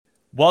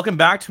Welcome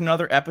back to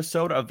another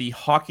episode of the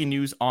Hockey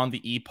News on the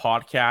E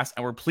podcast,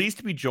 and we're pleased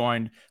to be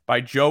joined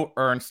by Joe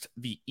Ernst,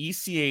 the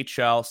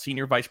ECHL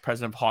Senior Vice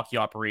President of Hockey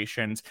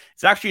Operations.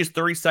 It's actually his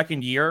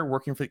 32nd year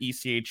working for the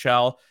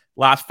ECHL,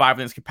 last 5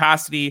 in this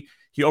capacity.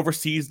 He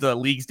oversees the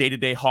league's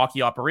day-to-day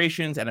hockey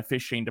operations and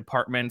officiating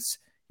departments.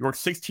 He worked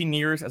 16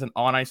 years as an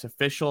on-ice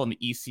official in the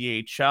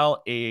ECHL,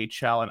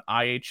 AHL, and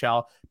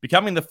IHL,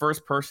 becoming the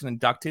first person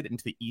inducted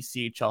into the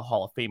ECHL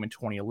Hall of Fame in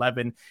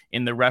 2011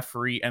 in the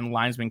referee and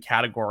linesman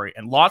category.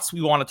 And lots we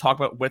want to talk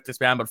about with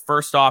this man. But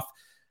first off,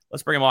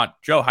 let's bring him on.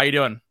 Joe, how you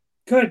doing?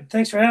 Good.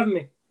 Thanks for having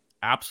me.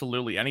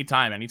 Absolutely.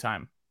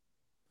 Anytime.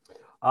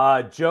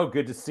 Joe,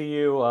 good to see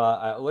you.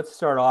 Let's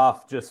start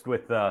off just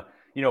with,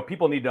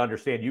 people need to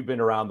understand you've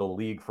been around the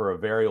league for a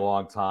very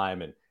long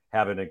time and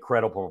have an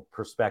incredible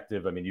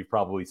perspective. I mean, you've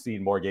probably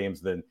seen more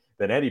games than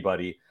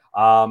anybody.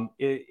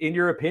 In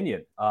your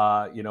opinion,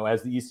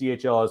 as the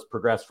ECHL has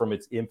progressed from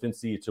its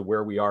infancy to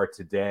where we are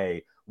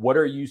today, what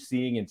are you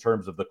seeing in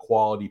terms of the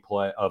quality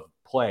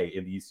play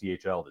in the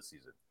ECHL this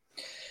season?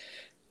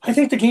 I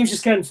think the game's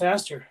just gotten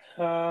faster.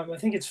 I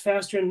think it's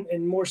faster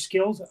and more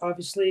skilled.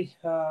 Obviously,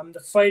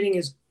 the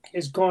fighting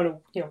is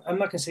gone. I'm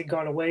not going to say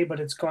gone away, but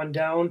it's gone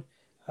down.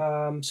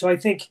 So I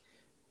think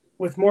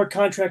with more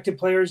contracted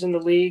players in the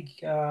league,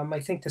 I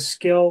think the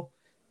skill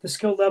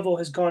level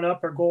has gone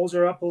up. Our goals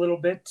are up a little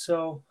bit.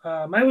 So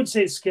I would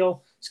say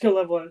skill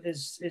level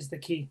is the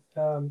key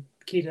to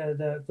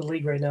the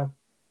league right now.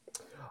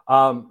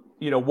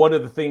 One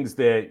of the things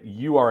that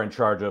you are in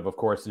charge of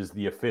course, is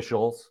the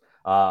officials.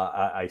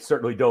 I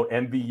certainly don't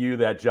envy you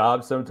that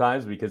job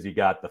sometimes because you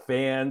got the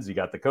fans, you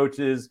got the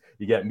coaches,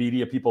 you got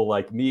media people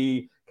like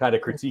me kind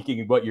of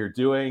critiquing what you're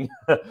doing.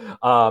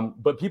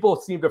 But people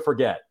seem to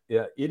forget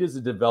it is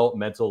a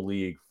developmental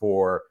league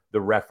for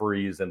the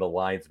referees and the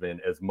linesmen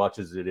as much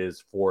as it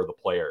is for the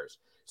players.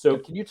 So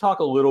can you talk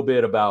a little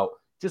bit about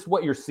just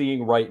what you're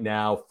seeing right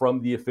now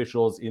from the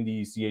officials in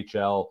the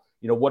ECHL?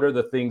 What are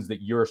the things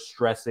that you're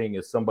stressing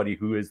as somebody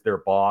who is their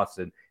boss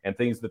and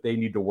things that they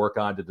need to work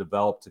on to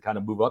develop to kind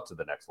of move up to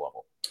the next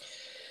level?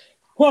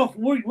 Well,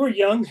 we're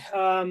young.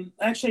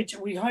 Actually,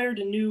 we hired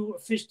a new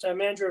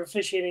manager of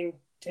officiating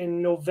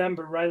in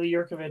November, Riley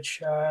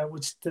Yurkovich,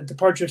 with the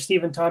departure of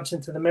Stephen Thompson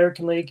to the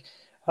American League.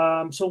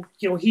 So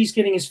he's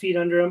getting his feet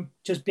under him,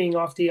 just being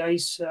off the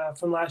ice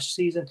from last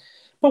season.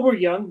 But we're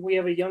young. We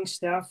have a young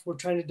staff. We're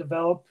trying to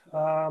develop.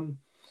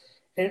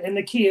 And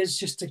the key is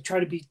just to try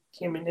to be,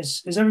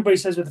 as everybody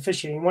says with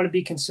officiating, you want to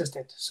be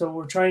consistent. So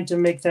we're trying to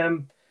make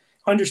them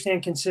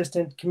understand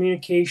consistent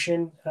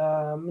communication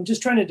and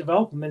just trying to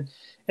develop them. And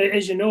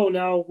as you know,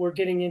 now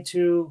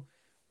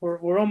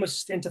we're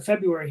almost into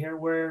February here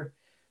where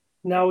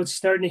now it's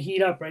starting to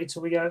heat up, right?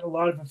 So we got a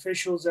lot of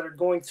officials that are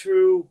going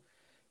through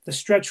the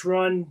stretch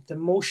run, the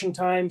motion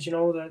times.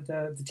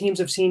 The teams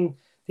have seen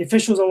the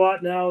officials a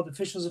lot now. The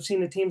officials have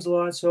seen the teams a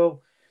lot.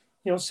 So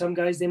some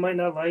guys they might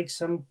not like,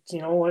 some,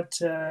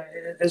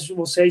 as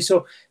we'll say.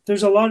 So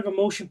there's a lot of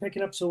emotion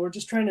picking up. So we're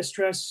just trying to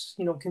stress,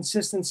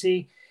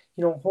 consistency,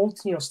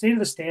 stay to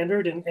the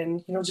standard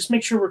and just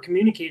make sure we're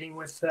communicating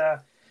with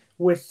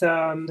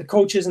the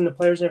coaches and the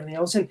players and everything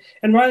else.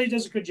 And Riley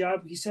does a good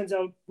job. He sends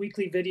out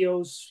weekly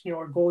videos,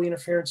 our goalie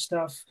interference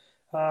stuff,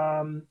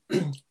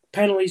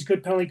 penalties,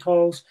 good penalty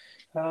calls.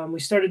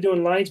 We started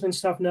doing linesman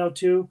stuff now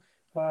too.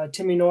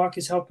 Timmy Nowak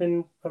is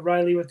helping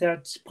Riley with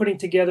that, putting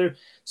together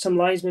some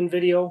linesman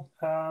video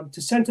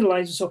to send to the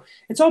linesmen. So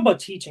it's all about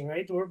teaching,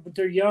 right?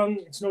 They're young.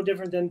 It's no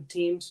different than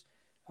teams.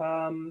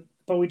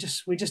 But we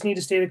just need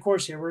to stay the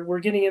course here. We're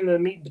getting in the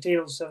meat and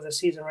potatoes of the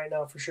season right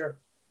now for sure.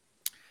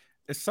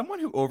 As someone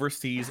who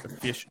oversees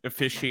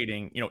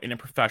officiating, in a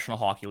professional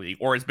hockey league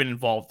or has been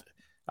involved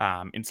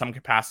in some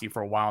capacity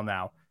for a while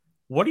now,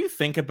 what do you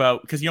think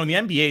about, because, in the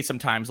NBA,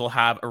 sometimes they'll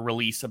have a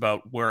release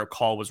about where a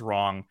call was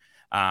wrong.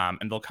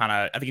 And they'll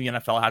I think the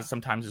NFL has it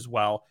sometimes as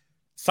well.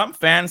 Some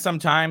fans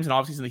sometimes, and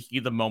obviously in the heat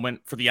of the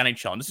moment for the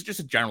NHL, and this is just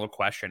a general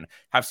question,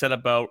 have said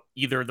about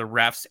either the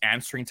refs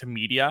answering to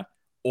media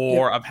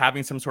or of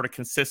having some sort of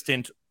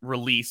consistent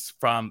release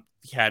from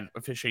the head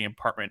officiating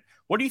department.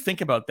 What do you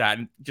think about that?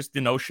 And just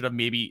the notion of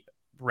maybe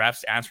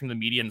refs answering the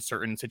media in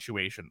certain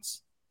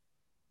situations?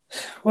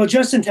 Well,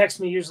 Justin texts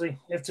me usually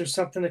if there's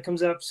something that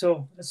comes up.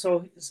 So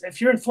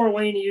if you're in Fort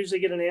Wayne, you usually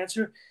get an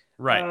answer.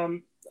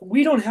 Right.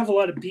 We don't have a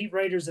lot of beat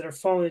writers that are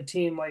following the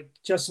team like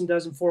Justin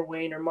does in Fort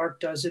Wayne or Mark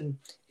does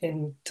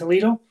in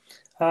Toledo.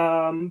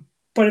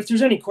 But if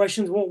there's any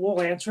questions,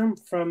 we'll answer them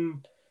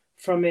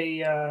from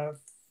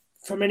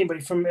anybody,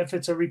 from if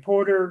it's a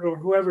reporter or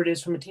whoever it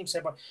is from a team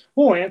standpoint.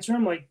 We'll answer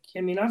them.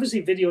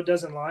 Obviously video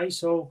doesn't lie.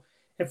 So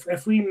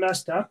if we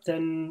messed up,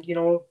 then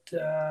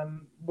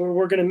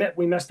we're going to admit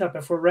we messed up.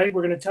 If we're right,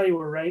 we're going to tell you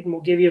we're right, and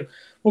we'll give you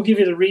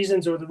the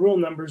reasons or the rule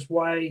numbers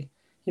why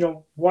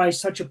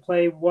such a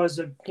play was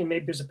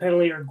maybe there's a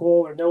penalty or a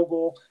goal or no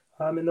goal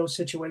in those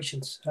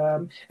situations.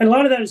 And a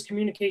lot of that is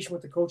communication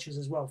with the coaches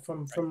as well,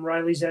 from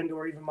Riley's end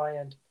or even my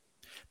end.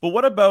 But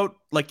what about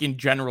in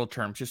general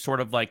terms, just sort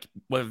of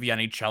whether the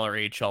NHL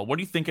or AHL, what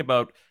do you think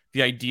about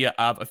the idea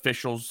of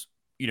officials,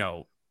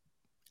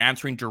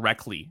 answering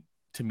directly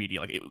to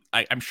media?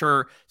 Like, I'm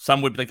sure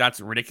some would be like, that's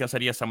a ridiculous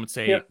idea. Some would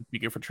say be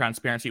good for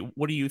transparency.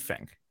 What do you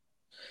think?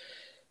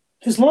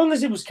 As long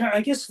as it was,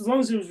 I guess, as long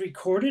as it was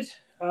recorded.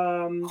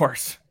 Of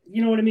course.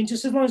 You know what I mean?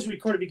 Just as long as it's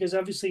recorded, because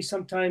obviously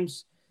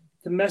sometimes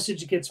the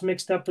message gets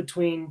mixed up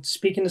between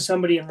speaking to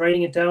somebody and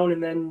writing it down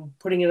and then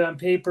putting it on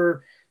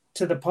paper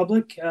to the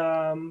public.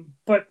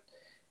 But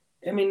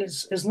I mean,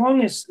 as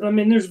long as, I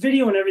mean, there's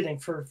video and everything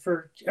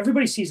for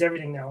everybody sees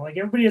everything now. Like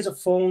everybody has a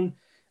phone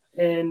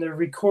and they're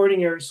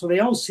recording it, so they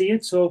all see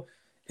it. So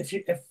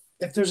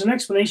if there's an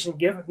explanation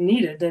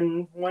needed,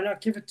 then why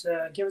not give it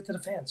to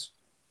the fans?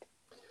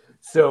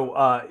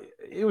 So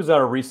it was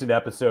on a recent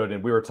episode,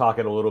 and we were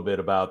talking a little bit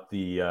about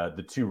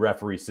the two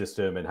referee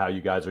system and how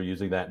you guys are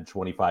using that in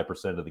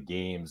 25% of the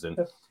games. And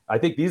I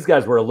think these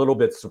guys were a little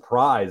bit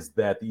surprised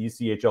that the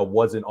ECHL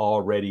wasn't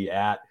already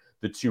at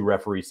the two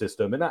referee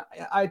system. And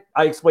I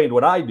explained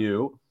what I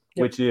do,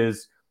 which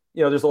is,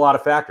 there's a lot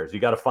of factors. You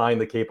got to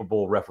find the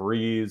capable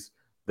referees.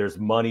 There's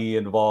money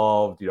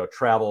involved,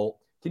 travel.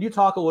 Can you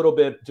talk a little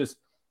bit just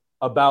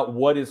about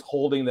what is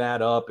holding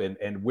that up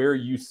and where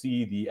you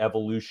see the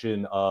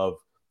evolution of,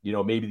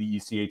 maybe the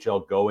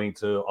ECHL going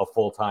to a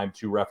full-time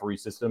two referee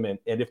system and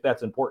if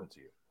that's important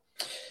to you?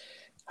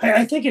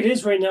 I think it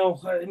is right now.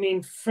 I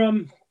mean,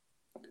 from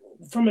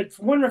a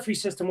one referee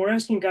system, we're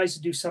asking guys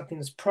to do something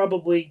that's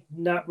probably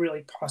not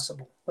really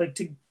possible. Like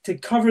to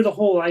cover the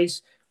whole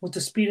ice with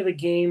the speed of the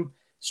game,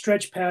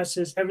 stretch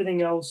passes,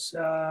 everything else.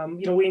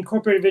 We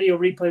incorporated video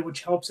replay,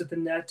 which helps at the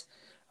net.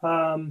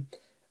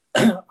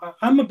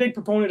 I'm a big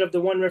proponent of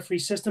the one referee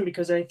system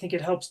because I think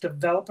it helps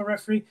develop a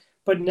referee.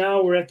 But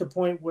now we're at the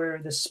point where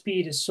the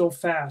speed is so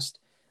fast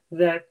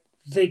that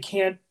they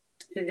can't.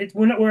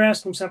 We're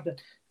asking something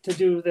to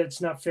do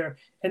that's not fair.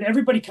 And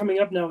everybody coming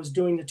up now is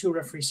doing the two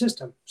referee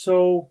system.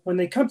 So when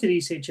they come to the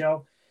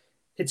ECHL,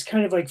 it's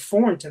kind of like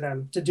foreign to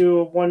them to do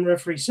a one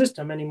referee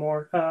system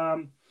anymore.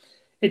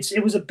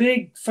 It was a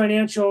big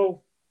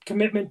financial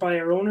commitment by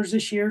our owners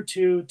this year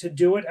to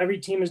do it. Every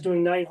team is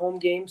doing 9 home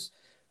games.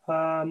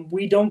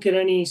 We don't get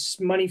any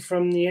money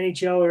from the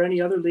NHL or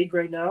any other league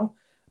right now.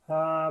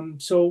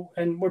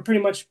 And we're pretty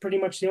much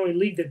the only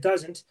league that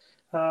doesn't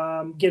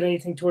get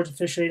anything towards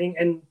officiating.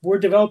 And we're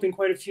developing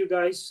quite a few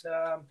guys,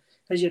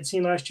 as you had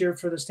seen last year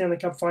for the Stanley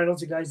Cup Finals,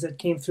 the guys that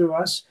came through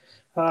us.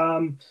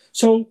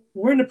 So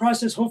we're in the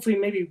process, hopefully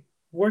maybe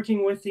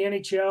working with the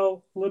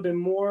NHL a little bit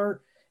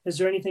more. Is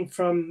there anything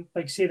from,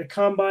 like, say, the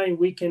Combine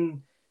we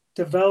can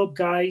develop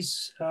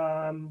guys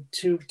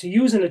to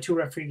use in the two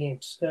referee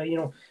games?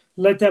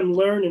 Let them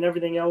learn and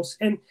everything else.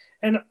 And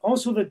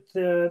also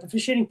the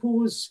officiating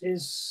pool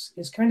is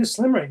kind of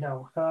slim right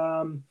now.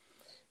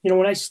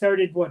 When I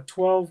started,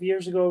 12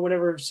 years ago,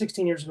 whatever,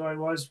 16 years ago I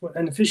was,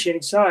 on the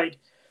officiating side,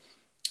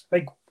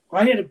 like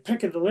I had a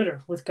pick of the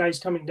litter with guys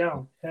coming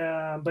down.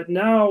 But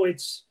now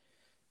it's,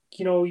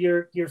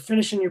 you're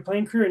finishing your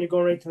playing career and you're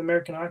going right to the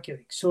American Hockey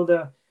League.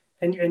 So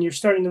and you're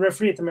starting the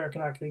referee at the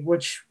American Hockey League,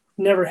 which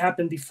never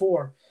happened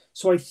before.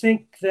 So I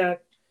think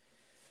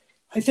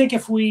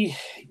we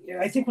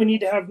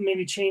need to have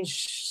maybe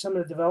change some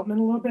of the development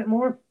a little bit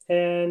more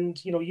and,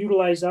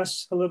 utilize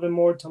us a little bit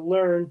more to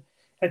learn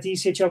at the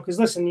ECHL. Because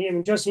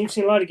listen, Justin, you've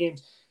seen a lot of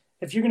games.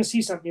 If you're going to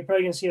see something, you're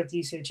probably going to see it at the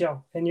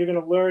ECHL, and you're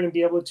going to learn and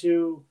be able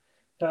to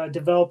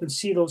develop and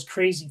see those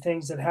crazy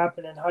things that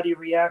happen and how do you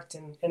react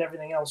and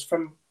everything else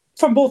from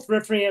both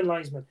referee and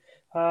linesman.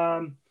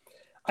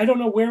 I don't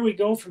know where we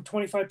go from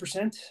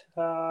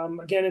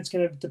 25%. Again, it's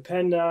going to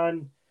depend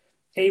on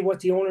A, what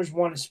the owners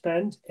want to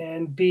spend,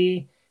 and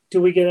B,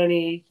 do we get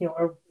any,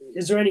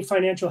 is there any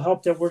financial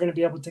help that we're going to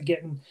be able to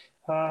get? And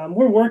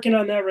we're working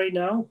on that right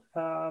now.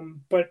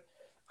 But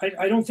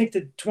I don't think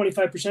that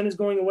 25% is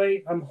going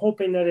away. I'm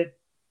hoping that it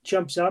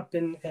jumps up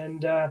and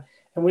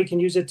we can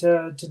use it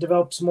to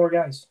develop some more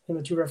guys in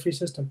the two referee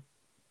system.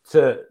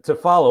 To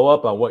follow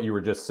up on what you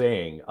were just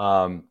saying,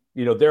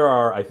 there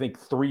are, I think,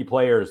 3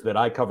 players that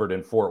I covered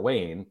in Fort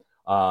Wayne,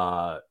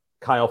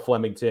 Kyle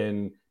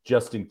Flemington,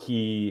 Justin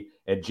Key,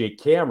 and Jake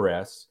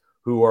Camress,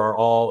 who are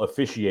all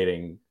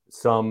officiating,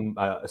 some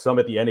at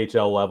the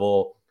NHL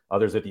level,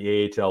 others at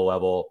the AHL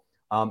level.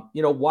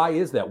 Why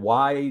is that?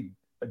 Why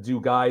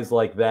do guys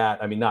like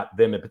that, I mean, not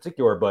them in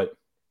particular, but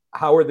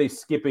how are they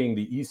skipping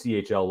the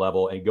ECHL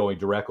level and going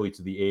directly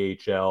to the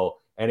AHL,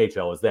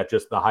 NHL? Is that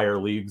just the higher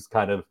leagues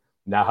kind of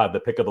now have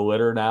the pick of the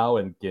litter now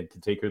and can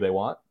take who they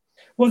want?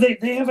 Well,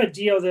 they have a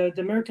deal. The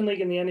American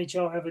League and the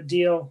NHL have a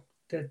deal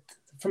that,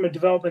 from a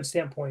development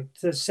standpoint,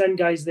 to send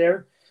guys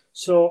there.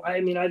 So,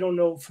 I mean, I don't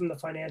know from the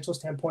financial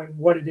standpoint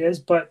what it is,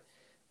 but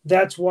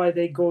that's why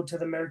they go to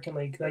the American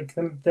League. Like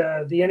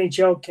the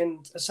NHL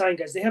can assign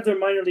guys. They have their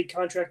minor league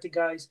contracted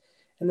guys,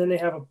 and then they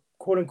have a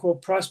quote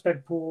unquote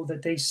prospect pool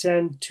that they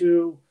send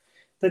to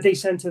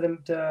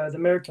the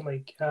American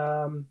League,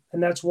 and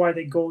that's why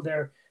they go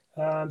there.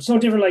 So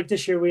different. Like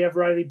this year, we have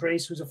Riley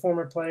Brace, who's a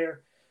former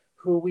player,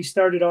 who we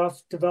started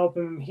off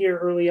developing him here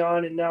early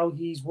on, and now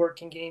he's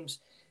working games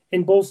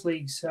in both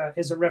leagues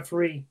as a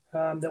referee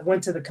that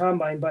went to the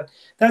Combine. But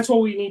that's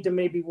what we need to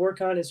maybe work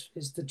on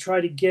is to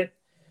try to get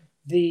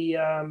the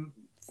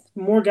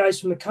more guys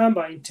from the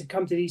combine to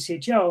come to the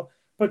ECHL,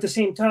 but at the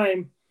same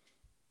time,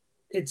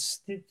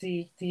 it's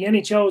the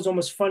NHL is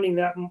almost funding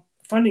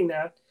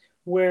that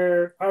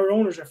where our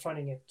owners are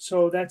funding it.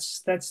 So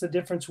that's the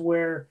difference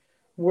where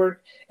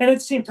and at the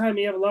same time,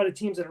 you have a lot of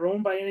teams that are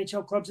owned by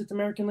NHL clubs at the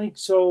American League.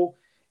 So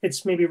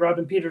it's maybe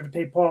robbing Peter to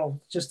pay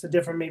Paul, just a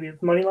different maybe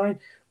money line.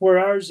 Where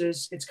ours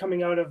is, it's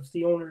coming out of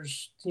the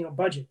owner's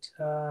budget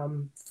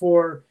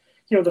for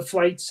the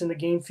flights and the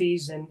game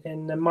fees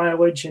and the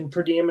mileage and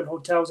per diem and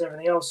hotels and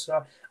everything else.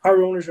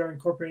 Our owners are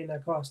incorporating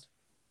that cost.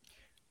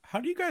 How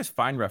do you guys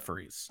find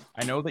referees?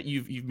 I know that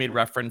you've made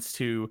reference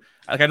to,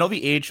 like, I know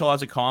the AHL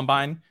has a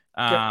combine,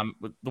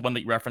 with the one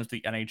that you referenced,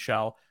 the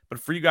NHL. But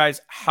for you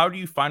guys, how do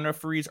you find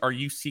referees? Are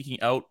you seeking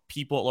out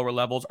people at lower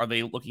levels? Are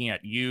they looking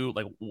at you?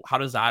 Like, how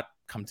does that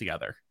come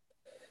together?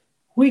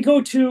 We go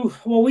to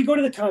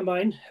the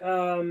combine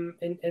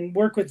and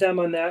work with them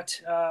on that.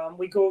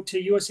 We go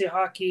to USA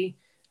Hockey.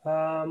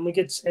 We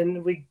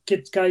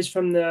get guys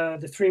from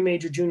the three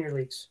major junior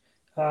leagues.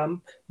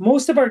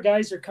 Most of our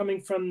guys are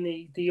coming from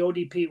the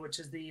ODP, which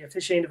is the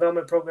Officiating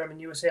Development Program in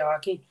USA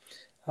Hockey.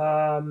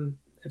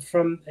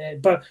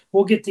 But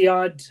we'll get the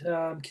odd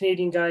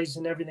Canadian guys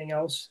and everything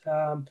else.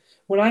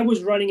 When I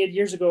was running it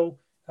years ago,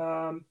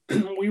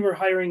 we were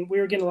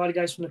getting a lot of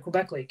guys from the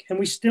Quebec League, and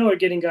we still are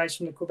getting guys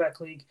from the Quebec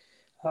League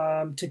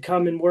to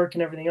come and work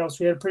and everything else.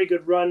 We had a pretty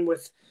good run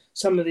with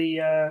some of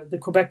the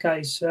Quebec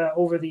guys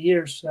over the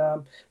years.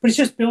 But it's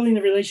just building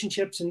the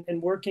relationships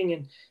and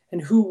working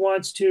and who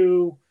wants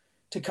to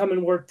come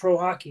and work pro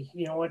hockey,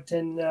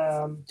 and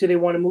do they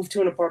want to move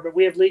to an apartment?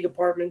 We have league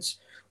apartments,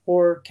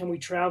 or can we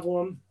travel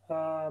them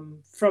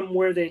from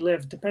where they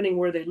live? Depending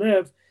where they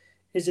live,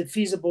 is it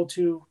feasible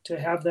to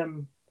have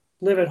them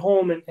live at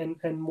home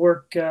and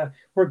work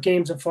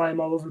games and fly them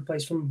all over the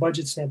place from a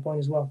budget standpoint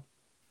as well?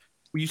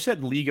 You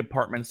said league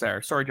apartments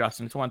there. Sorry,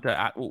 Justin. Just wanted to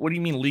ask, what do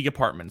you mean league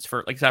apartments?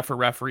 Is that for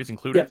referees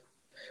included? Yeah.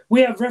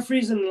 We have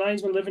referees and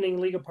linesmen living in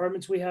league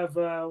apartments. We have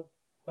a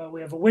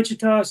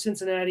Wichita,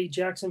 Cincinnati,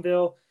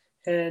 Jacksonville,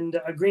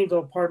 and a Greenville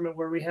apartment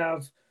where we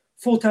have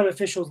full-time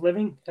officials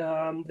living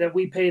that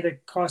we pay the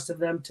cost of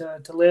them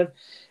to live.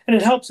 And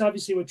it helps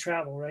obviously with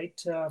travel,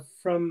 right?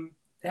 From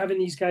having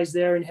these guys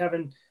there and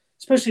having,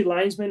 especially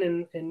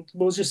linesmen and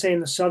we'll just say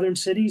in the southern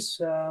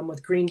cities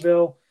with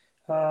Greenville,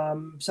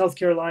 South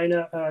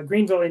Carolina,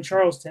 Greenville and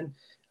Charleston,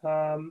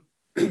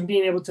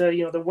 being able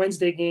to, the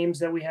Wednesday games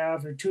that we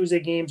have, or Tuesday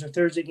games or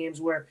Thursday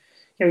games where,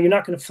 you're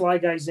not going to fly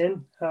guys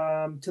in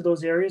to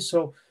those areas.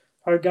 So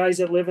our guys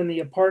that live in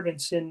the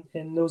apartments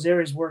in those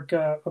areas work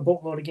a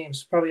boatload of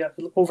games, probably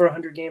over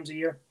 100 games a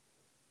year.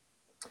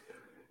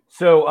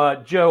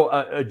 So, Joe,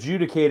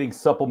 adjudicating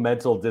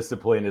supplemental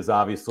discipline is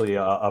obviously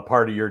a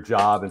part of your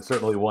job, and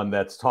certainly one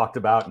that's talked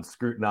about and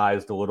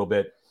scrutinized a little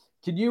bit.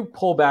 Can you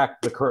pull back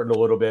the curtain a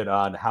little bit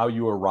on how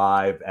you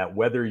arrive at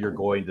whether you're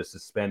going to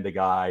suspend a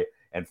guy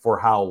and for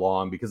how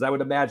long? Because I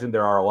would imagine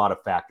there are a lot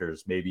of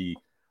factors. Maybe,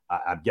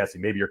 I'm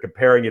guessing, maybe you're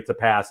comparing it to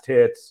past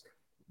hits,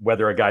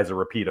 whether a guy's a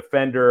repeat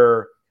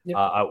offender,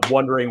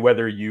 wondering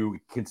whether you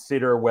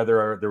consider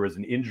whether there was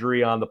an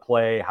injury on the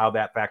play, how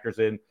that factors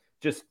in.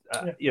 Just,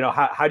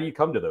 how do you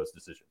come to those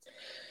decisions?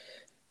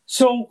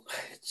 So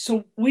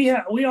we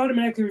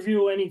automatically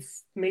review any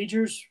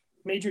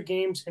major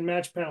games and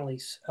match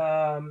penalties.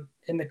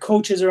 And the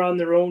coaches are on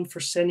their own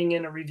for sending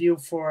in a review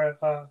for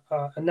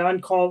a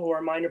non-call or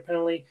a minor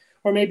penalty,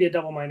 or maybe a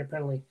double minor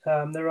penalty.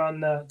 They're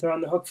on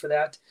the hook for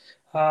that.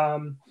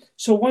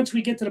 So once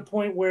we get to the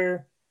point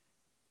where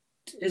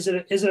is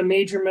it a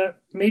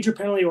major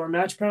penalty or a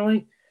match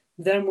penalty,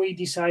 then we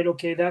decide,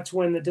 okay, that's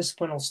when the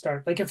discipline will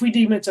start. Like if we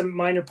deem it's a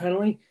minor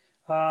penalty,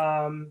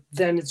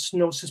 then it's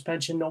no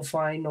suspension, no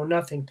fine, no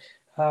nothing.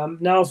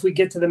 Now, if we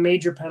get to the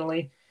major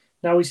penalty,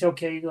 now we say,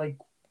 okay, like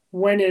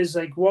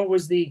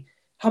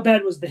how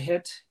bad was the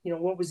hit?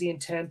 What was the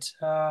intent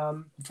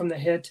from the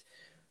hit?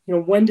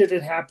 When did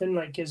it happen?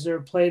 Like, is there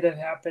a play that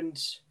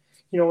happened,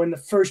 in the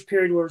first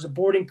period where it was a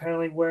boarding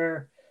penalty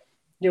where,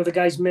 the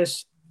guys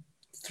missed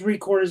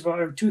 3/4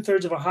 or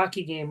 2/3 of a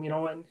hockey game,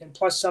 and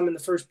plus some in the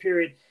first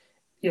period.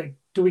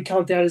 Do we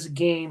count that as a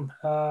game?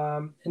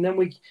 And then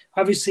we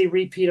obviously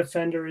repeat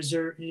offender. Is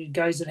there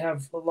guys that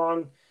have a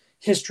long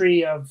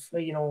history of,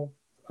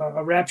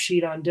 a rap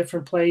sheet on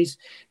different plays?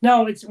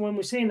 No, it's when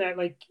we're saying that,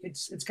 like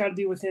it's got to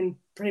be within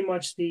pretty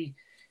much the,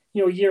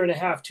 year and a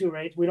half too,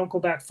 right? We don't go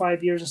back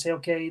 5 years and say,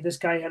 okay, this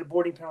guy had a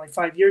boarding penalty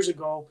 5 years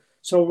ago,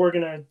 so we're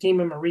going to deem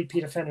him a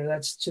repeat offender.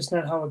 That's just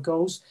not how it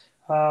goes.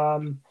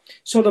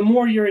 So the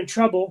more you're in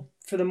trouble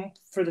for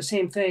the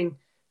same thing,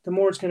 the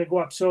more it's going to go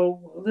up.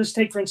 So let's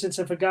take, for instance,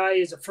 if a guy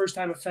is a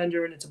first-time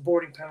offender and it's a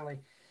boarding penalty,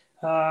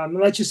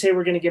 let's just say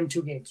we're going to give him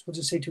 2 games. We'll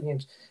just say 2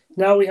 games.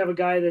 Now we have a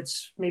guy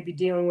that's maybe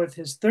dealing with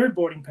his 3rd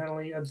boarding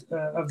penalty of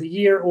the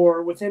year,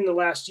 or within the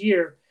last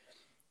year.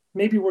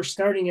 Maybe we're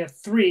starting at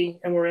 3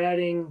 and we're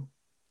adding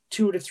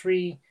 2 to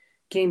 3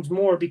 games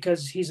more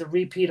because he's a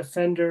repeat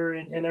offender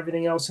and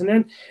everything else. And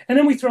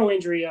then we throw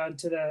injury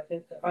onto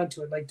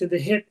it. Like, did the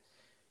hit,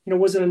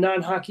 was it a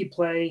non-hockey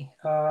play?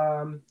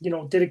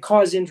 Did it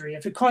cause injury?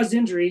 If it caused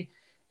injury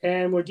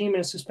and we're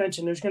deeming a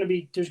suspension, there's going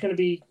to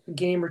be a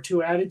game or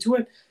two added to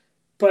it.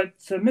 But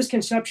the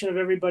misconception of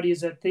everybody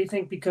is that they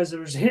think because there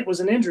was a hit was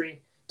an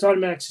injury, it's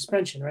automatic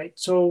suspension, right?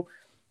 So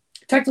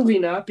technically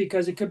not,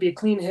 because it could be a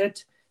clean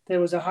hit that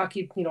was a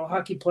hockey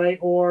play,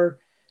 or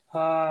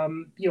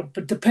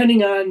but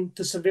depending on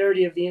the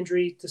severity of the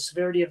injury, the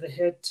severity of the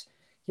hit,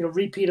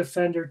 repeat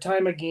offender,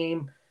 time of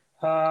game,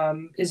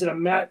 is it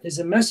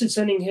a message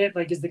sending hit?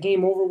 Like, is the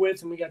game over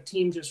with and we got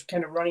teams just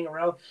kind of running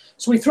around?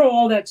 So we throw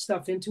all that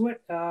stuff into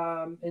it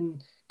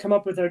and come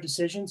up with our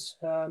decisions.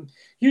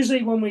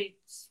 Usually when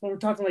we're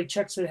talking like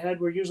checks to the head,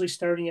 we're usually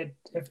starting at,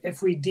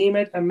 if we deem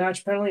it a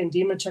match penalty and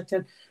deem it check to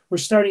head, we're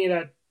starting it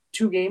at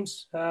 2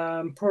 games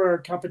per our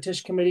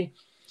competition committee.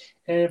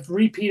 And if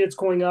repeat, it's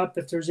going up.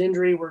 If there's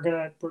injury, we're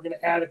gonna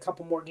add a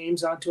couple more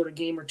games onto it, a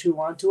game or two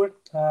onto it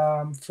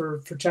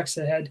for checks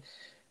to the head,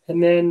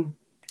 and then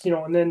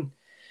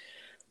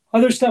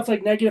other stuff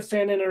like negative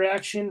fan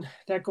interaction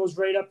that goes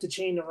right up the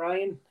chain to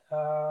Ryan,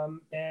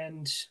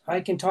 and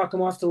I can talk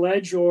him off the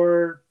ledge,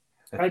 or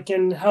I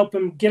can help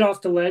him get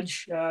off the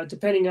ledge,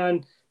 depending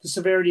on the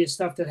severity of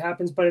stuff that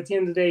happens. But at the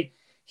end of the day,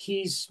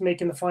 he's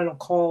making the final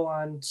call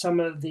on some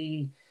of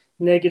the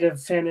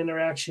negative fan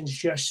interactions,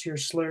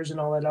 gestures, slurs, and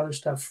all that other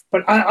stuff.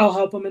 But I'll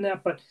help him in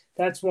that. But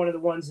that's one of the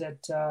ones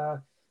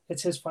that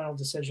it's his final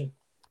decision.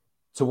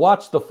 To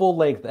watch the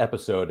full-length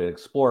episode and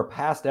explore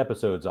past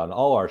episodes on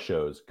all our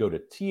shows, go to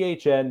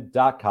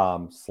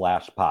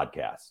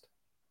thn.com/podcast.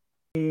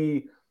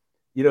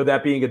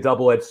 That being a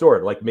double-edged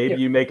sword, like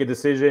maybe you make a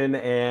decision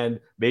and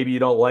maybe you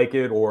don't like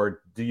it,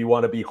 or do you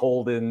want to be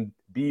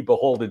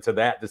beholden to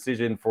that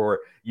decision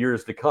for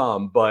years to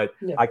come? But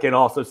I can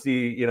also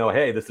see,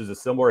 hey, this is a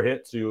similar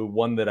hit to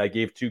one that I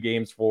gave 2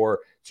 games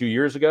for 2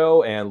 years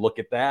ago, and look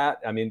at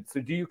that. I mean,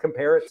 so do you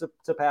compare it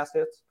to past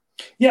hits?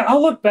 Yeah,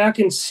 I'll look back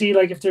and see,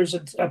 like, if there's a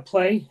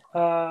play.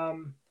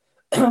 I'll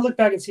look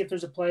back and see if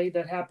there's a play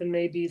that happened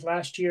maybe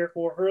last year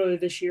or earlier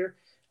this year.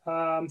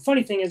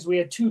 Funny thing is, we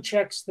had 2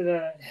 checks that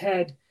I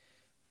had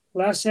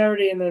last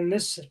Saturday and then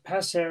this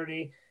past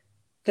Saturday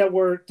that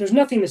there's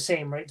nothing the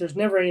same, right? There's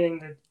never anything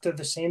that they're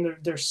the same.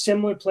 They're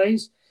similar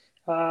plays.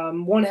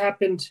 One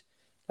happened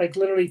like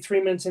literally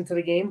 3 minutes into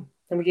the game,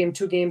 and we gave him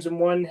 2 games, and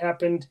one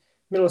happened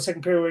middle of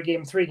second period where we gave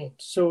him 3 games.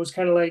 So it was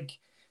kind of like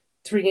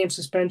 3-game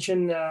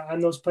suspension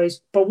on those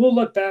plays. But we'll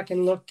look back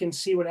and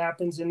see what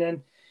happens. And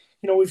then,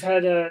 we've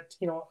had a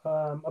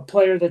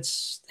player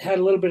that's had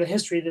a little bit of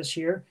history this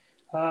year.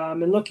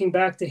 And looking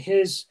back to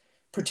his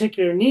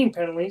particular kneeing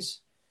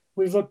penalties,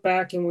 we've looked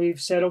back and we've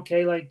said,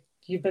 okay, like,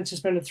 you've been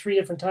suspended 3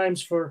 different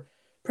times for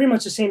pretty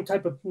much the same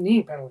type of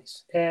kneeing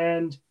penalties.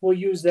 And we'll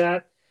use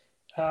that.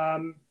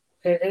 Or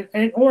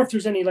if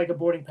there's any like a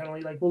boarding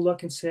penalty, like we'll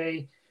look and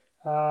say,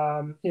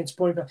 it's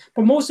boarding.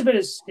 But most of it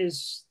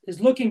is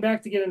looking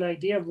back to get an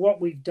idea of what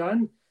we've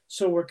done,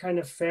 so we're kind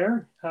of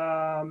fair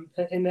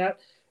in that.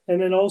 And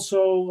then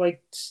also,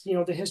 like,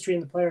 the history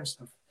and the player and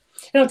stuff.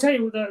 And I'll tell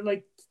you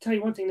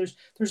one thing.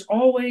 There's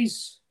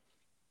always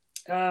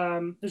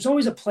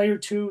a play or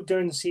two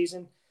during the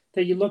season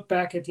that you look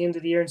back at the end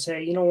of the year and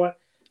say, you know what,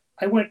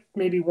 I went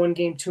maybe 1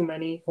 game too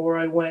many, or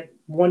I went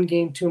 1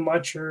 game too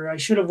much, or I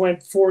should have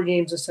went 4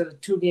 games instead of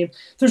 2 games.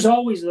 There's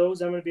always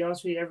those. I'm going to be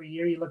honest with you. Every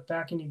year you look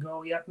back and you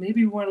go, yeah,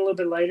 maybe we went a little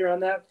bit lighter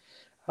on that.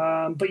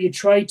 But you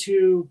try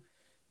to,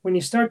 when you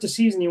start the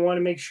season, you want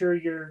to make sure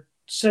you're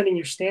setting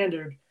your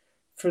standard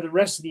for the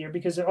rest of the year,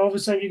 because all of a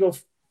sudden you go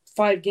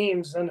 5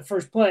 games on the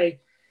first play.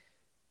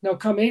 Now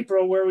come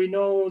April, where we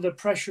know the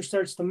pressure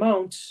starts to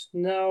mount,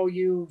 now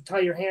you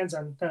tie your hands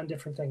on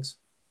different things.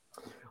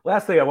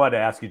 Last thing I wanted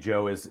to ask you,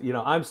 Joe, is,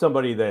 I'm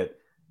somebody that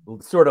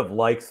sort of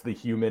likes the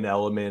human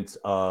element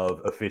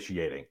of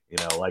officiating.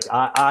 Like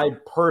I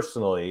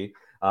personally,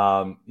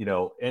 and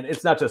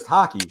it's not just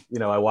hockey.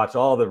 I watch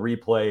all the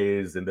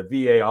replays and the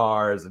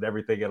VARs and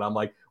everything, and I'm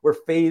like, we're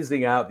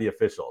phasing out the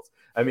officials.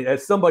 I mean,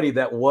 as somebody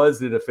that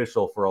was an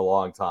official for a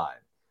long time,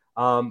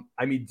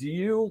 do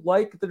you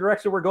like the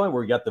direction we're going,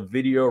 where we got the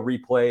video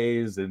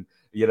replays and,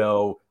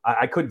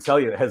 I couldn't tell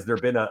you, has there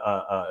been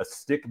a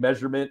stick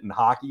measurement in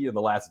hockey in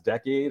the last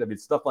decade? I mean,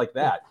 stuff like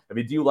that. I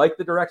mean, do you like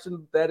the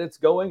direction that it's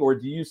going, or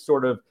do you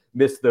sort of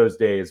miss those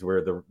days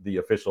where the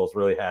officials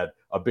really had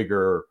a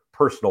bigger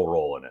personal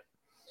role in it?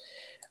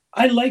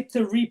 I like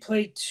the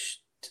replay.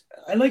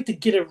 I like to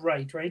get it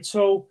right.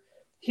 So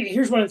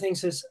here's one of the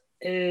things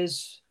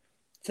is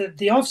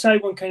the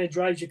offside one kind of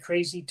drives you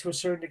crazy to a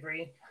certain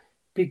degree,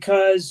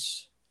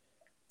 because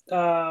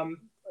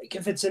like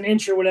if it's an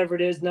inch or whatever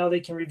it is, now they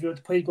can review it.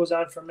 The play goes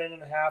on for a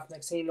minute and a half.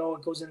 Next thing you know,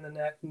 it goes in the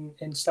net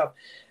and stuff.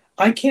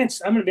 I'm going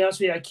to be honest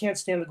with you, I can't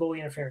stand the goalie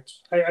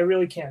interference. I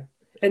really can't.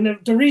 And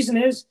the reason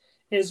is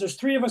there's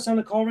 3 of us on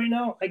the call right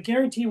now. I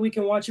guarantee we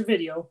can watch a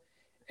video,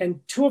 and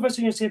 2 of us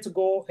are going to say it's a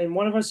goal, and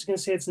 1 of us is going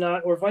to say it's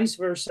not, or vice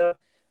versa.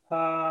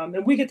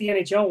 And we get the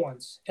NHL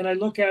ones, and I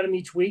look at them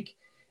each week.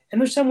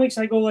 And there's some weeks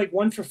I go like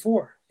 1 for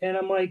 4. And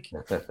I'm like,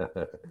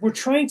 we're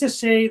trying to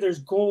say there's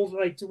goals.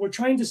 Like, we're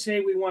trying to say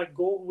we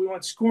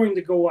want scoring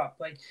to go up.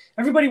 Like,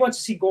 everybody wants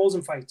to see goals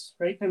and fights,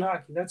 right? In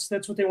hockey, that's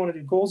what they want to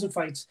do, goals and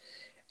fights.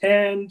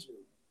 And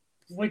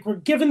like we're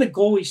giving the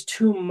goalies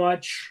too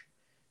much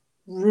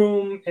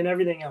room and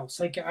everything else.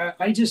 Like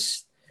I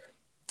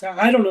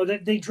don't know,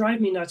 that they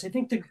drive me nuts. I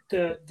think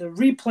the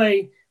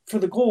replay for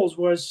the goals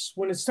was,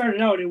 when it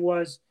started out, it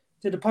was,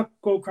 did the puck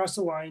go across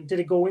the line? Did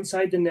it go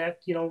inside the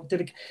net? You know,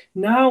 did it?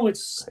 Now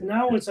it's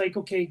like,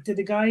 okay, did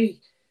the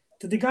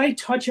guy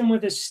touch him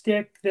with a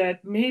stick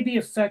that maybe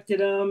affected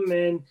him,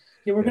 and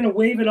we're going to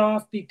wave it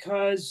off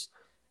because,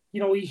 you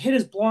know, he hit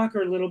his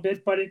blocker a little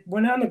bit, but it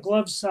went on the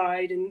glove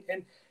side, and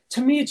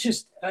to me, it's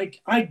just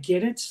like, I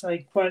get it,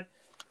 like, but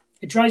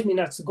it drives me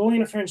nuts. The goalie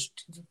interference,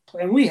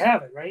 and we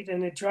have it, right?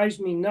 And it drives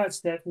me nuts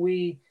that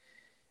we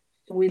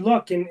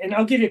look, and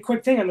I'll give you a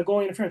quick thing on the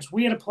goalie interference.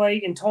 We had a play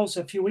in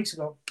Tulsa a few weeks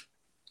ago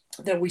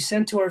that we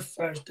sent to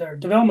our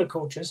development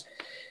coaches,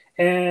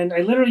 and I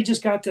literally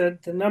just got the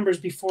numbers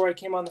before I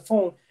came on the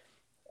phone,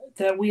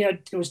 that we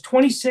had, it was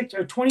 26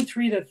 or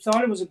 23 that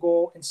thought it was a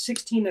goal and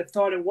 16 that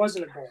thought it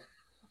wasn't a goal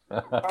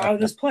out of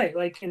this play.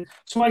 Like, and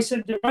so I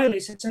said to Riley, I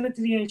said, send it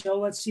to the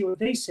NHL, let's see what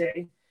they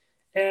say.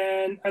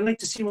 And I'd like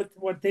to see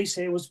what they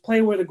say. It was a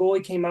play where the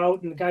goalie came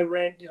out and the guy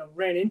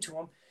ran into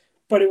him,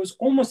 but it was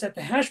almost at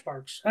the hash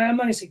marks. I'm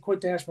not going to say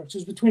quite the hash marks. It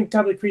was between the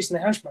top of the crease and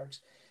the hash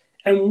marks.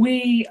 And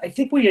I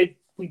think we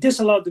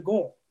disallowed the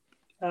goal.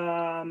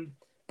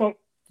 But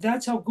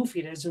that's how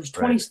goofy it is. There was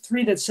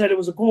 23 that said it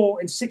was a goal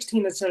and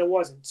 16 that said it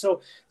wasn't.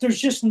 So there's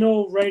just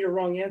no right or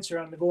wrong answer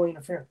on the goalie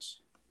interference.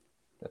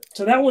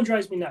 So that one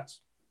drives me nuts.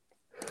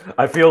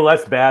 I feel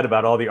less bad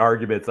about all the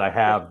arguments I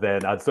have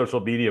than on social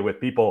media with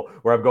people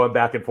where I'm going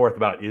back and forth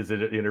about, is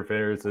it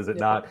interference, is it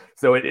not?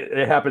 So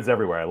it happens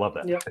everywhere. I love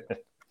that.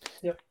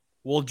 Yep.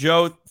 Well,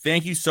 Joe,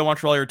 thank you so much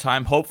for all your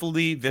time.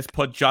 Hopefully this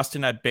put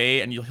Justin at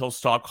bay and he'll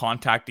stop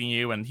contacting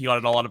you, and he got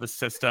it all out of his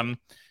system.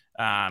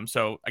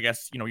 So I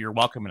guess, you're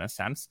welcome in a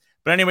sense.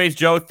 But anyways,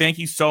 Joe, thank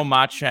you so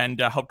much,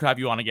 and hope to have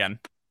you on again.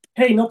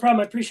 Hey, no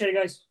problem. I appreciate it,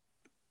 guys.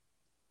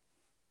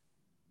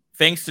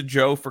 Thanks to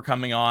Joe for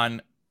coming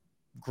on.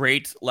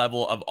 Great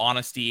level of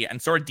honesty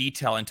and sort of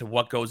detail into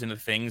what goes into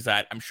things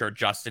that I'm sure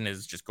Justin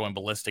is just going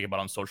ballistic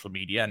about on social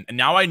media. And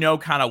now I know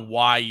kind of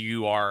why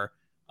you are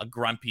a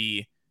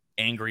grumpy,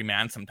 angry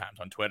man sometimes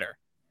on Twitter.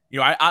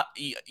 You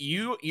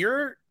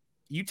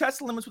test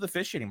the limits with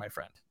officiating, my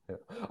friend.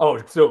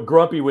 Oh, so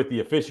grumpy with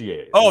the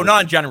officiating. Oh,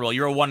 not in general.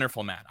 You're a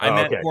wonderful man. I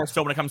meant okay. More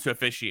so when it comes to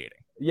officiating.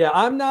 Yeah,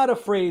 I'm not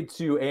afraid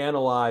to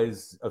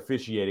analyze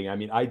officiating. I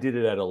mean, I did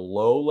it at a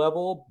low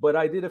level, but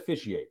I did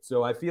officiate.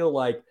 So I feel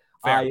like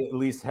fair. I at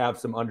least have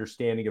some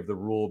understanding of the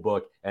rule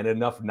book and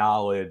enough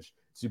knowledge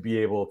to be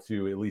able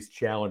to at least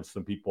challenge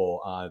some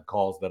people on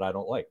calls that I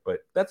don't like. But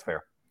that's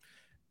fair.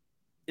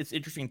 It's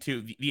interesting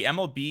too. The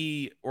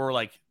MLB, or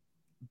like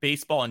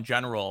baseball in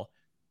general,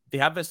 they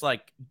have this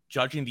like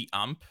judging the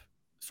ump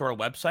sort of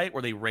website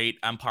where they rate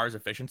umpires'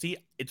 efficiency.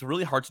 It's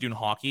really hard to do in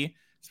hockey,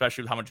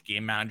 especially with how much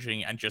game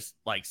managing and just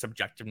like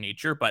subjective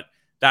nature. But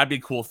that'd be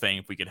a cool thing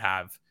if we could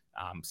have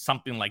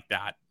something like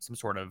that, some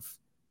sort of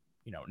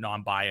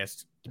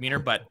non-biased demeanor.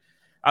 But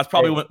that's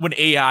probably when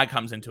AI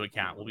comes into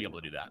account, we'll be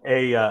able to do that.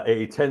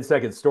 A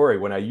 10-second story.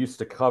 When I used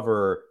to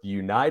cover the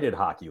United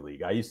Hockey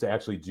League, I used to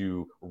actually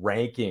do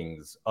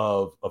rankings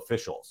of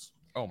officials.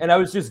 And I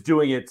was just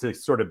doing it to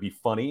sort of be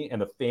funny,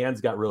 and the fans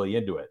got really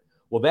into it.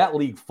 Well, that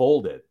league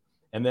folded.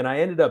 And then I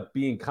ended up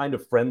being kind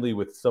of friendly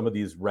with some of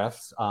these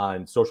refs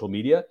on social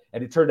media,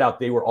 and it turned out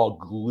they were all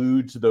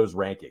glued to those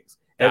rankings.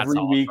 Every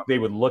week they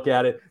would look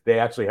at it. They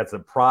actually had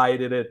some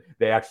pride in it.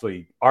 They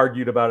actually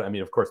argued about it. I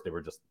mean, of course, they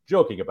were just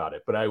joking about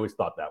it, but I always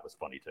thought that was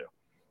funny too.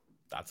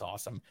 That's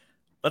awesome.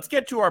 Let's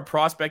get to our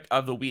prospect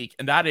of the week,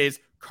 and that is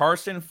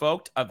Carson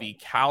Vogt of the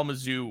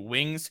Kalamazoo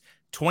Wings.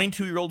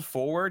 22-year-old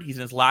forward. He's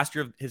in his last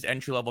year of his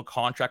entry-level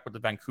contract with the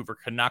Vancouver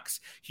Canucks.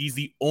 He's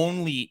the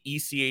only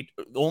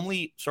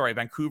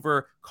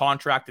Vancouver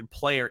contracted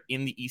player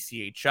in the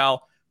ECHL.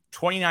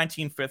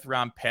 2019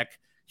 fifth-round pick.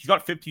 He's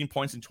got 15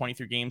 points in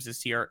 23 games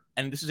this year,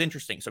 and this is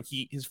interesting. So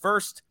his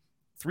first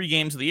 3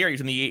 games of the year,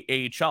 he's in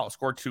the AHL,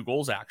 scored 2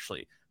 goals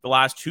actually. The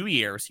last 2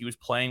 years, he was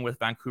playing with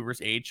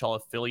Vancouver's AHL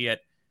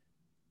affiliate.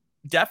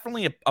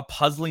 Definitely a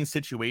puzzling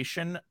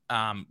situation,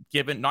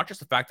 given not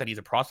just the fact that he's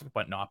a prospect,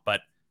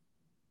 but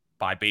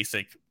by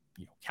basic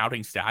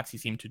counting stats, he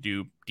seemed to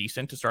do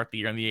decent to start the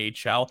year in the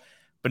AHL.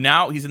 But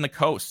now he's in the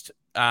Coast.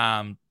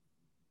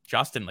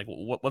 Justin, like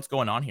what's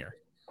going on here?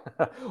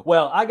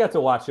 Well, I got to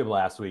watch him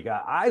last week.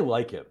 I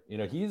like him.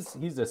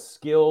 He's a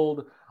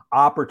skilled,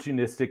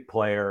 opportunistic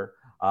player.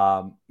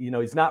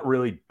 He's not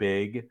really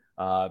big,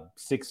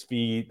 6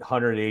 feet,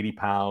 180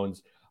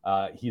 pounds.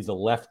 He's a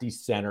lefty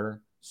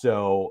center.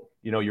 So,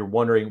 you're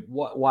wondering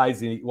why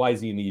is he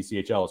in the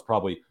ECHL? It's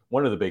probably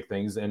one of the big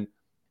things. And,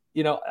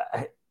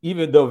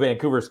 even though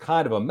Vancouver's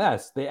kind of a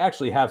mess, they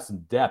actually have some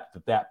depth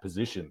at that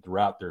position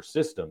throughout their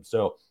system.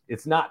 So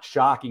it's not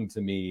shocking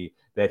to me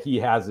that he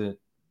hasn't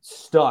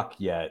stuck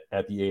yet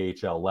at the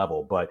AHL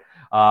level. But,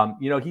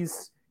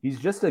 he's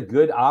just a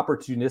good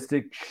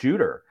opportunistic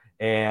shooter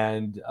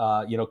and,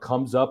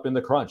 comes up in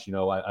the crunch.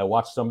 I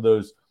watched some of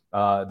those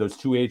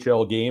 2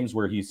 AHL games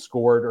where he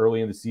scored early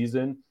in the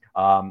season,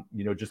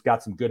 just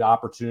got some good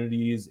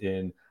opportunities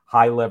in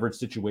high leverage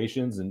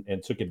situations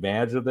and took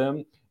advantage of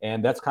them.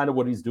 And that's kind of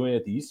what he's doing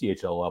at the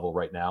ECHL level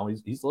right now.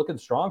 He's looking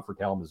strong for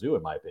Kalamazoo,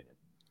 in my opinion.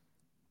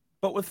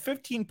 But with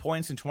 15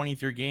 points in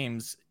 23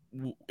 games,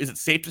 is it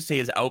safe to say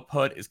his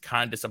output is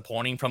kind of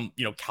disappointing from,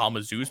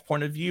 Kalamazoo's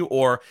point of view?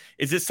 Or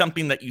is this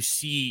something that you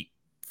see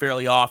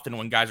fairly often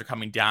when guys are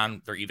coming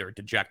down, they're either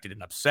dejected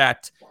and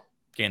upset,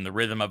 getting the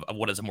rhythm of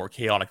what is a more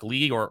chaotic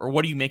league, or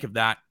what do you make of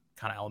that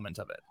kind of element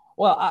of it?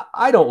 Well,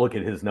 I don't look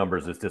at his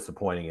numbers as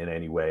disappointing in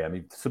any way. I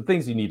mean, some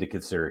things you need to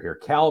consider here.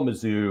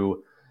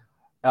 Kalamazoo,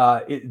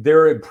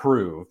 they're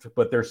improved,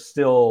 but they're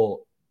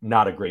still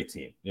not a great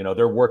team.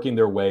 They're working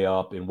their way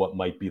up in what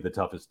might be the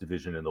toughest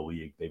division in the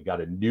league. They've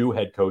got a new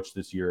head coach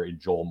this year in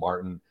Joel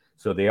Martin,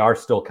 so they are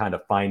still kind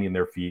of finding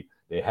their feet.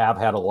 They have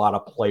had a lot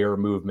of player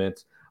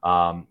movement.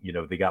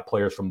 They got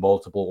players from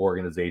multiple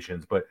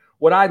organizations. But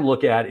what I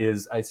look at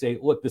is I say,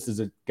 look, this is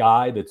a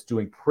guy that's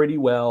doing pretty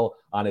well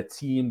on a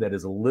team that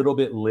is a little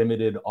bit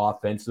limited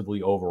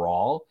offensively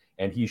overall.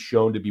 And he's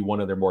shown to be one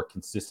of their more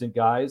consistent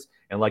guys.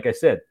 And like I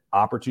said,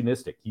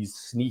 opportunistic. He's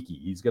sneaky.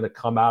 He's going to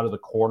come out of the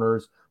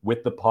corners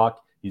with the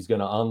puck. He's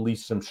going to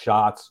unleash some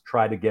shots,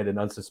 try to get an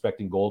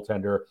unsuspecting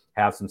goaltender,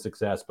 have some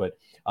success. But,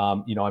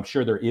 I'm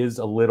sure there is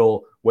a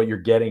little what you're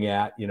getting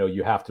at.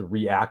 You have to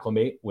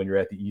reacclimate when you're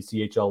at the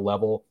ECHL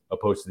level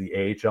opposed to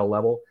the AHL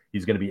level.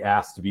 He's going to be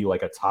asked to be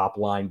like a top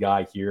line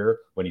guy here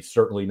when he's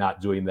certainly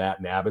not doing that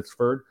in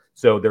Abbotsford.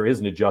 So there is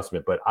an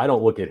adjustment, but I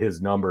don't look at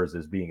his numbers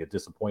as being a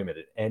disappointment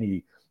at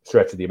any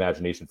stretch of the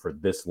imagination for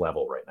this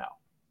level right now.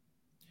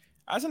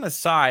 As an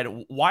aside,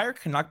 why are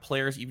Canuck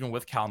players even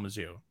with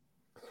Kalamazoo?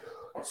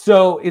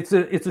 So it's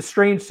a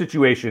strange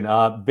situation.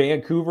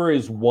 Vancouver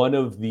is one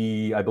of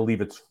the, I believe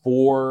it's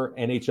 4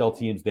 NHL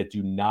teams that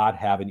do not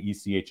have an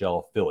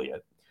ECHL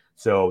affiliate.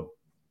 So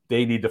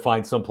they need to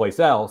find someplace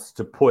else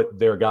to put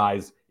their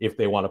guys if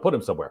they want to put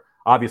them somewhere.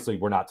 Obviously,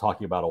 we're not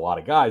talking about a lot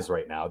of guys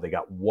right now. They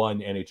got one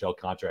NHL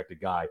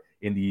contracted guy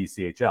in the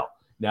ECHL.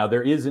 Now,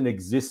 there is an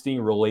existing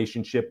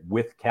relationship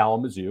with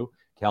Kalamazoo.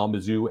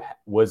 Kalamazoo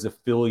was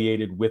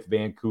affiliated with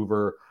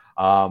Vancouver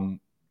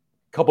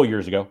couple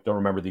years ago. Don't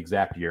remember the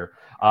exact year.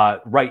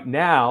 Right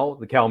now,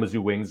 the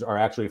Kalamazoo Wings are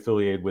actually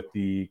affiliated with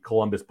the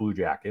Columbus Blue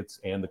Jackets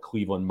and the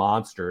Cleveland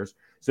Monsters.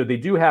 So they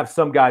do have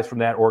some guys from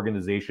that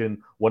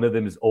organization. One of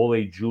them is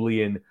Ole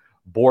Julian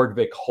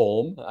Borgvik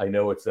Holm. I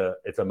know it's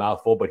a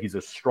mouthful, but he's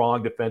a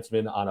strong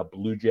defenseman on a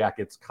Blue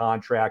Jackets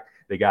contract.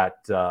 They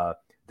got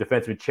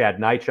defenseman Chad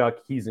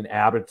Nychuk. He's an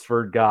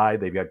Abbotsford guy.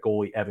 They've got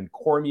goalie Evan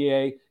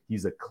Cormier.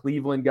 He's a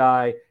Cleveland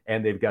guy,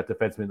 and they've got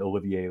defenseman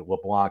Olivier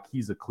LeBlanc.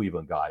 He's a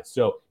Cleveland guy.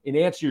 So in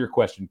answer to your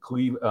question,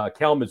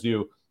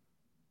 Kalamazoo,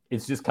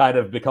 it's just kind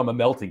of become a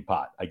melting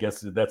pot. I guess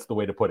that's the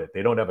way to put it.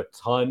 They don't have a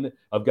ton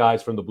of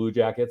guys from the Blue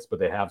Jackets, but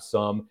they have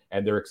some,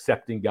 and they're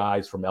accepting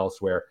guys from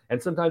elsewhere. And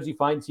sometimes you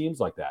find teams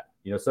like that.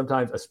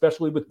 Sometimes,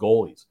 especially with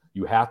goalies,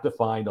 you have to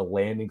find a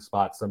landing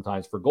spot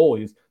sometimes for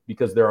goalies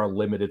because there are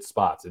limited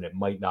spots, and it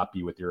might not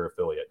be with your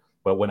affiliate.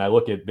 But when I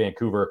look at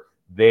Vancouver,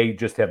 they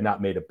just have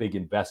not made a big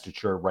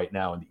investiture right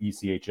now in the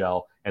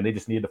ECHL, and they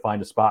just need to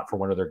find a spot for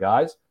one of their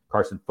guys.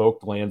 Carson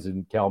Vogt lands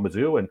in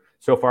Kalamazoo, and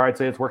so far I'd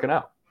say it's working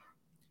out.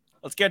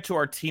 Let's get to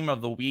our team of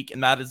the week,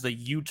 and that is the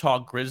Utah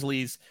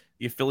Grizzlies,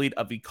 the affiliate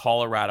of the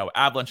Colorado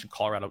Avalanche and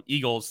Colorado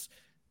Eagles.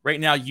 Right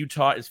now,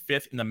 Utah is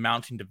 5th in the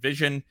Mountain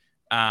Division,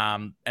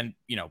 and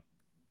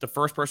the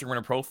first person we're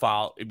going to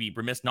profile, it'd be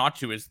remiss not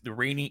to, is the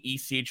reigning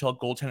ECHL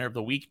goaltender of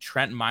the week,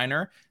 Trent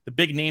Miner. The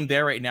big name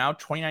there right now,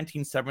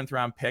 2019 7th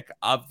round pick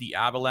of the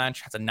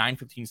Avalanche, has a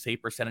 .915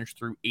 save percentage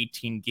through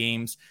 18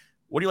 games.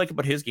 What do you like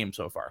about his game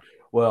so far?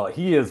 Well,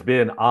 he has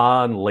been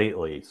on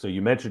lately. So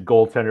you mentioned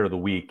goaltender of the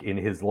week. In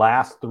his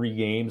last 3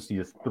 games, he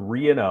is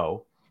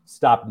 3-0,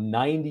 stopped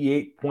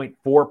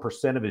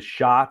 98.4% of his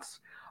shots,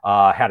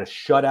 had a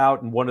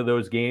shutout in one of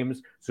those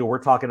games. So we're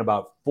talking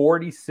about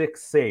 46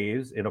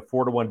 saves in a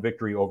 4-1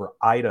 victory over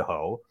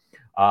Idaho,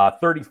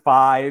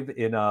 35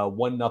 in a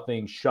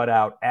 1-0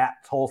 shutout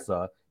at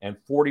Tulsa, and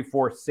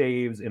 44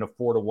 saves in a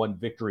 4-1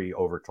 victory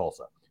over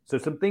Tulsa. So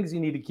some things you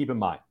need to keep in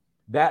mind.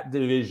 That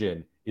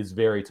division is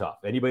very tough.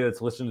 Anybody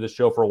that's listened to this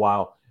show for a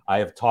while, I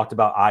have talked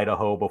about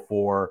Idaho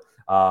before.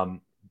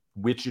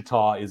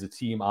 Wichita is a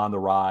team on the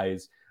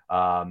rise.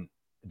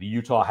 The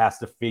Utah has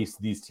to face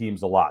these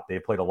teams a lot.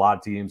 They've played a lot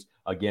of teams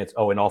against,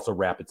 and also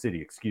Rapid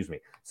City, excuse me.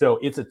 So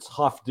it's a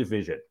tough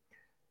division.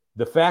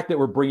 The fact that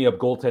we're bringing up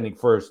goaltending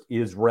first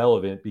is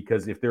relevant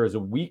because if there is a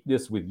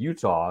weakness with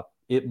Utah,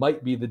 it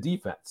might be the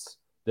defense.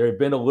 They've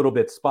been a little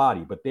bit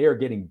spotty, but they are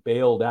getting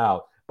bailed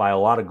out by a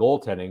lot of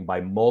goaltending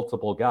by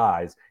multiple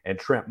guys. And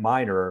Trent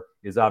Miner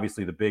is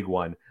obviously the big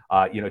one.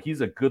 He's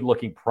a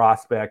good-looking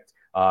prospect,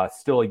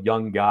 still a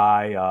young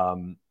guy.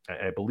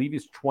 I believe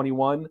he's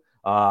 21.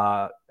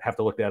 Have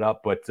to look that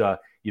up, but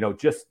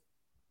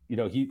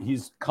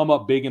he's come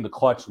up big in the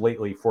clutch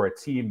lately for a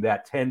team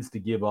that tends to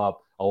give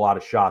up a lot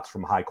of shots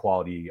from high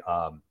quality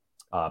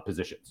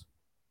positions.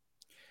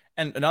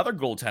 And another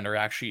goaltender,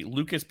 actually,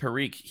 Lucas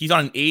Perique, he's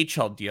on an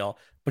AHL deal,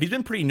 but he's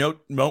been pretty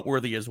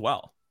noteworthy as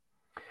well.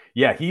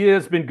 Yeah, he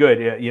has been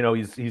good. You know,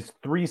 he's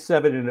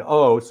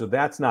 3-7-0, so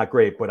that's not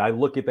great. But I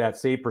look at that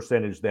save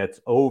percentage that's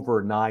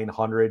over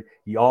 900.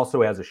 He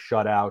also has a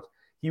shutout.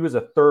 He was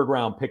a third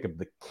round pick of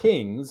the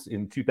Kings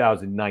in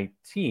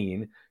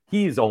 2019.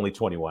 He's only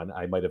 21.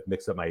 I might have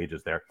mixed up my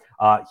ages there.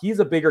 He's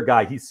a bigger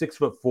guy. He's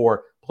 6'4",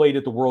 played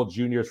at the World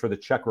Juniors for the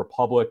Czech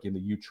Republic in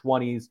the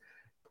U20s.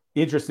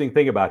 Interesting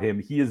thing about him,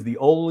 he is the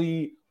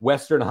only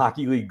Western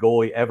Hockey League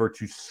goalie ever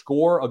to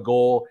score a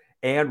goal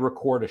and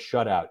record a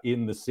shutout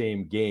in the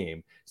same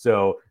game.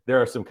 So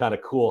there are some kind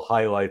of cool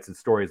highlights and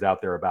stories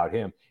out there about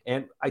him.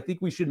 And I think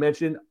we should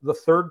mention the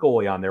third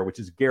goalie on there, which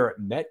is Garrett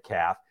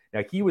Metcalf.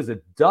 Now, he was a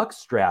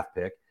Ducks draft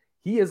pick.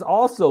 He has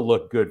also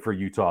looked good for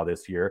Utah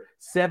this year.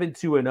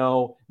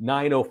 7-2-0,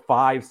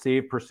 905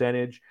 save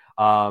percentage.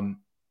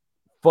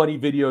 Funny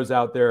videos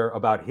out there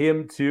about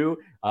him, too.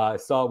 I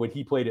saw when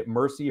he played at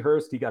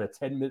Mercyhurst, he got a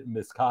 10-minute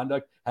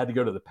misconduct, had to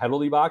go to the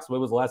penalty box. When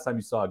was the last time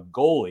you saw a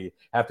goalie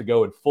have to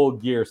go in full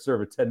gear,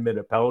 serve a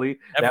 10-minute penalty?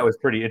 Ever. That was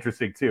pretty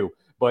interesting, too.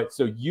 But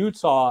so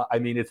Utah, I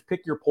mean, it's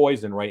pick your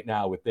poison right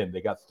now with them.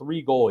 They got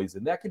 3 goalies,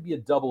 and that could be a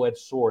double-edged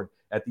sword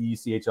at the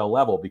ECHL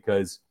level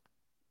because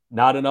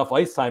not enough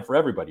ice time for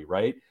everybody,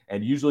 right?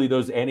 And usually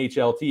those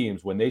NHL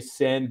teams, when they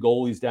send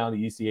goalies down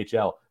the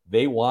ECHL,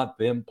 they want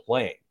them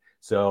playing.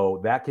 So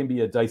that can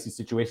be a dicey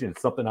situation.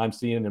 It's something I'm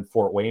seeing in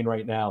Fort Wayne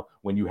right now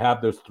when you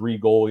have those 3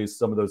 goalies,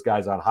 some of those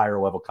guys on higher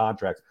level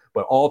contracts,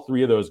 but all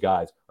 3 of those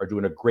guys are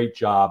doing a great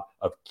job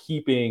of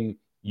keeping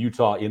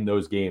Utah in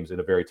those games in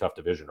a very tough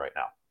division right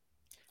now.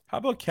 How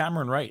about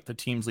Cameron Wright, the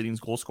team's leading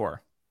goal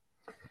scorer?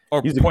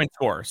 Or point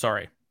scorer,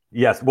 sorry.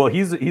 Yes, well,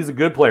 he's a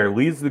good player.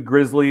 Leads the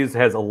Grizzlies,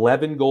 has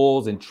 11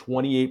 goals and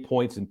 28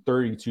 points in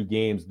 32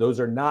 games. Those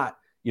are not,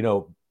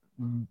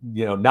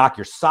 knock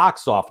your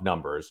socks off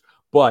numbers,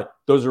 but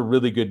those are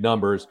really good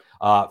numbers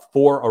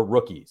for a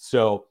rookie.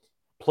 So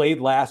played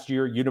last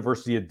year,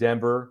 University of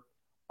Denver.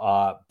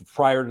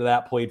 Prior to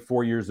that, played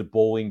 4 years at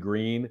Bowling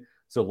Green.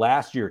 So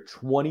last year,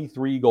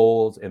 23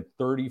 goals and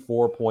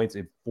 34 points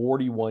in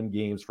 41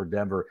 games for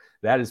Denver.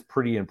 That is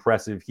pretty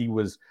impressive. He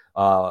was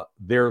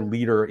their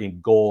leader in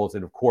goals.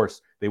 And of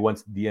course, they won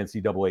the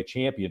NCAA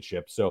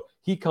championship. So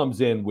he comes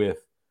in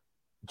with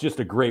just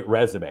a great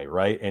resume,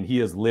 right? And he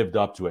has lived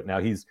up to it. Now,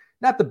 he's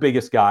not the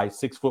biggest guy,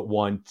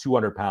 6'1",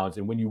 200 pounds.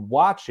 And when you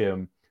watch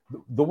him,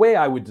 the way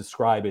I would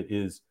describe it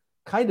is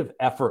kind of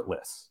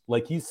effortless.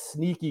 Like he's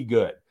sneaky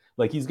good.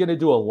 Like he's going to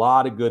do a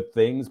lot of good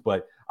things,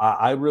 but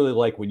I really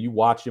like when you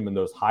watch him in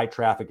those high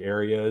traffic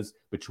areas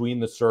between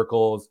the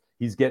circles,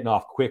 he's getting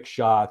off quick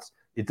shots.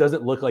 It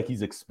doesn't look like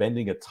he's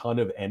expending a ton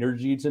of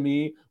energy to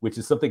me, which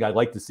is something I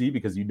like to see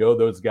because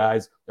those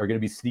guys are going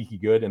to be sneaky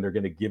good and they're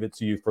going to give it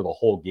to you for the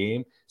whole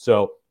game.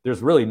 So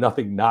there's really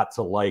nothing not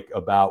to like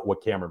about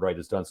what Cameron Wright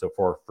has done so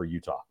far for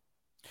Utah.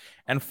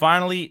 And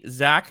finally,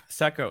 Zach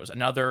Sekos,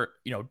 another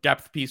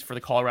depth piece for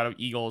the Colorado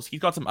Eagles.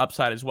 He's got some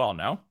upside as well,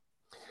 no?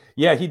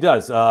 Yeah, he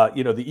does.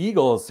 The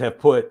Eagles have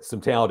put some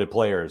talented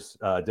players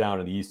down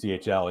in the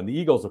ECHL. And the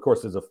Eagles, of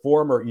course, as a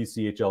former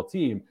ECHL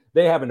team,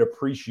 they have an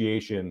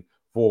appreciation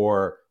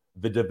for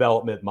the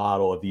development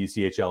model of the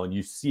ECHL. And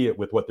you see it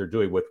with what they're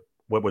doing with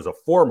what was a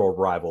former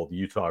rival, the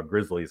Utah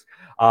Grizzlies.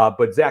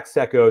 But Zach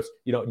Sekos,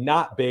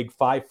 not big,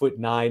 5'9",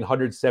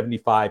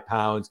 175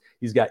 pounds.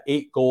 He's got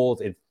 8 goals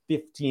and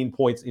 15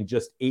 points in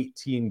just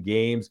 18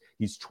 games.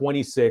 He's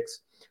 26.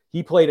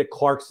 He played at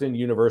Clarkson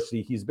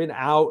University. He's been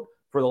out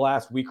for the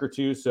last week or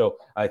two. So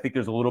I think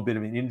there's a little bit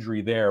of an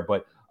injury there.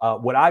 But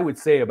what I would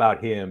say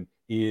about him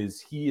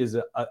is he is,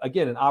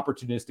 again, an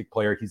opportunistic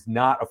player. He's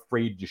not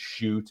afraid to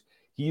shoot.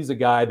 He's a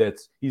guy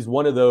he's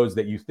one of those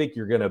that you think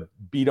you're going to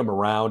beat him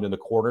around in the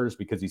corners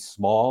because he's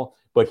small,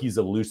 but he's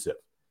elusive.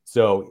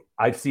 So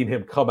I've seen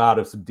him come out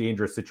of some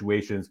dangerous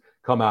situations,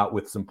 come out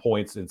with some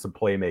points and some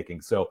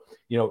playmaking. So,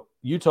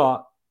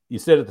 Utah, you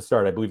said at the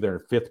start, I believe they're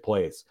in 5th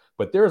place,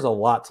 but there's a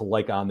lot to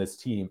like on this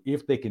team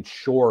if they can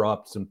shore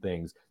up some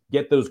things.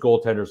 Get those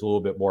goaltenders a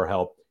little bit more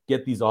help,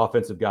 get these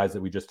offensive guys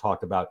that we just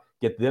talked about,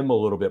 get them a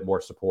little bit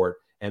more support,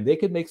 and they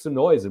could make some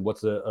noise in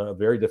what's a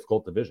very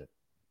difficult division.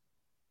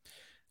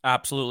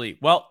 Absolutely.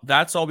 Well,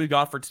 that's all we've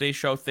got for today's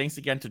show. Thanks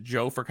again to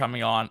Joe for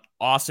coming on.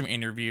 Awesome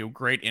interview,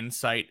 great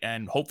insight,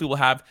 and hopefully we'll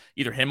have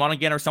either him on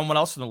again or someone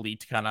else in the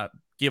league to kind of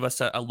give us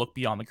a look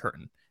beyond the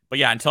curtain. But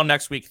yeah, until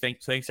next week,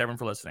 thanks everyone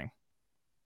for listening.